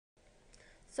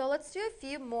So let's do a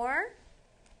few more.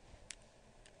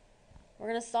 We're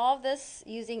going to solve this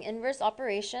using inverse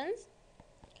operations.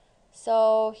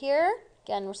 So here,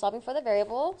 again, we're solving for the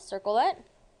variable. Circle it.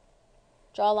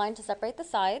 Draw a line to separate the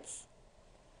sides.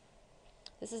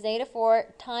 This is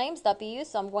 -4 times w,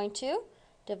 so I'm going to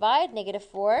divide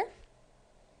 -4.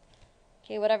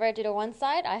 Okay, whatever I do to one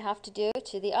side, I have to do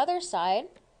to the other side.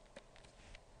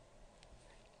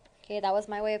 Okay, that was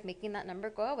my way of making that number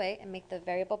go away and make the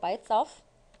variable by itself.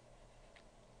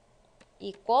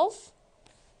 Equals.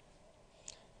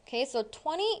 Okay, so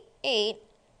 28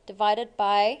 divided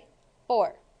by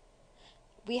 4.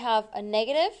 We have a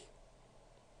negative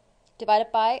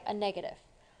divided by a negative.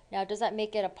 Now, does that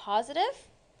make it a positive?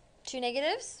 Two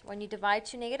negatives when you divide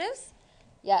two negatives?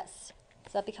 Yes.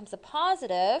 So that becomes a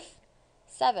positive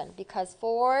 7 because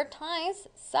 4 times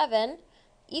 7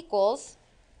 equals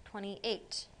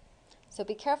 28. So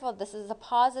be careful, this is a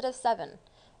positive 7.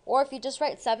 Or if you just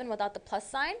write 7 without the plus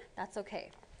sign, that's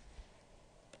okay.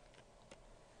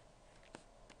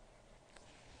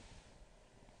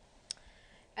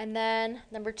 And then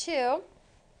number 2,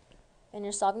 and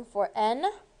you're solving for n.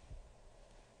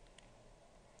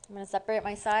 I'm going to separate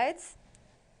my sides.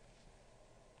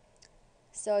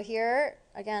 So here,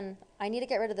 again, I need to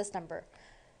get rid of this number.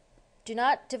 Do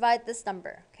not divide this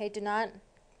number, okay? Do not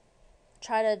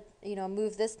try to,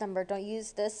 move this number. Don't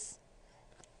use this.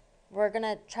 We're going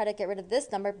to try to get rid of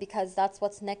this number because that's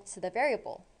what's next to the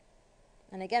variable.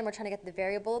 And again, we're trying to get the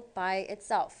variable by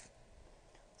itself.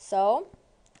 So,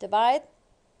 divide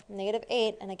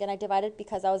 -8, and again, I divided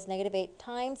because that was -8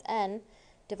 times n.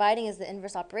 Dividing is the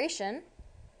inverse operation.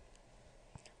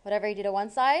 Whatever you do to one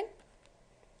side,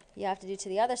 you have to do to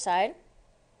the other side.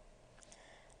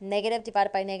 Negative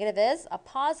divided by negative is a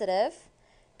positive.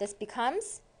 This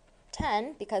becomes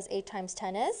 10 because 8 times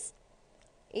 10 is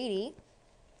 80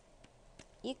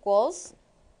 equals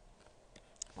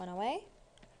 1 away,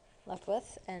 left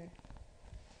with n.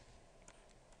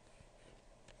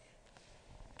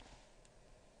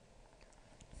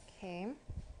 Okay,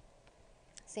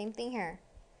 same thing here.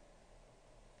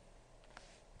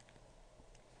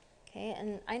 Okay,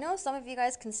 and I know some of you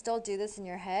guys can still do this in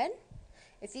your head.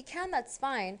 If you can, that's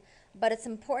fine, but it's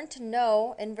important to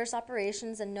know inverse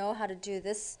operations and know how to do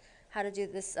this,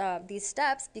 these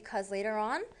steps, because later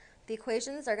on the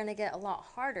equations are going to get a lot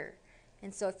harder.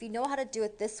 And so if you know how to do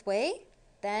it this way,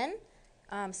 then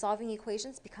solving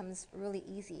equations becomes really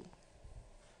easy.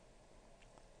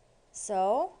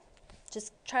 So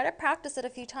just try to practice it a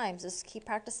few times. Just keep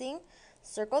practicing.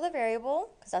 Circle the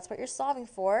variable, because that's what you're solving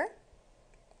for.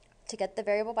 To get the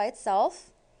variable by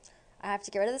itself, I have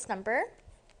to get rid of this number.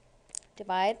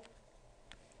 Divide.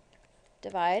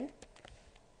 Divide.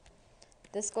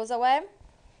 This goes away.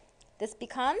 This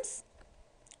becomes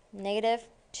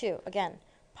 -2. Again,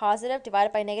 positive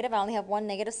divided by negative. I only have one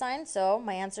negative sign, so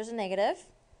my answer is a negative.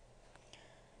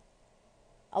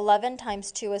 11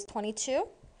 times 2 is 22.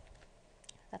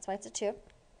 That's why it's a 2.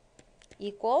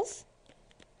 Equals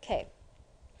k.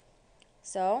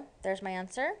 So there's my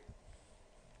answer.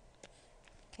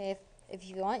 Okay, if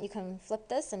you want, you can flip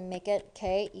this and make it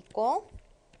k equal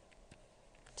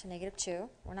to -2.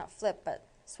 Or not flip, but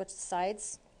switch the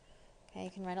sides. Okay,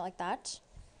 you can write it like that.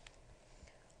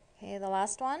 Okay, the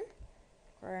last one,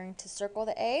 we're going to circle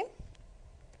the a.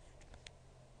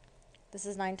 This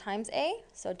is 9 times a,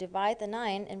 so divide the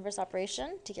 9, inverse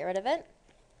operation, to get rid of it.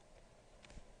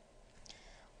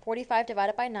 45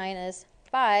 divided by 9 is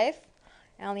 5.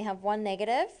 I only have one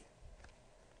negative,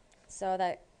 so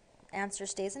that answer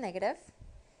stays a negative.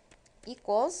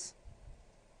 Equals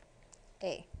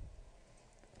a.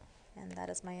 And that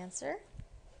is my answer.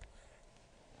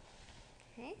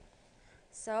 Okay,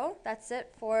 so that's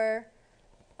it for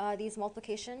these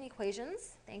multiplication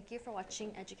equations. Thank you for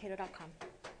watching Educator.com.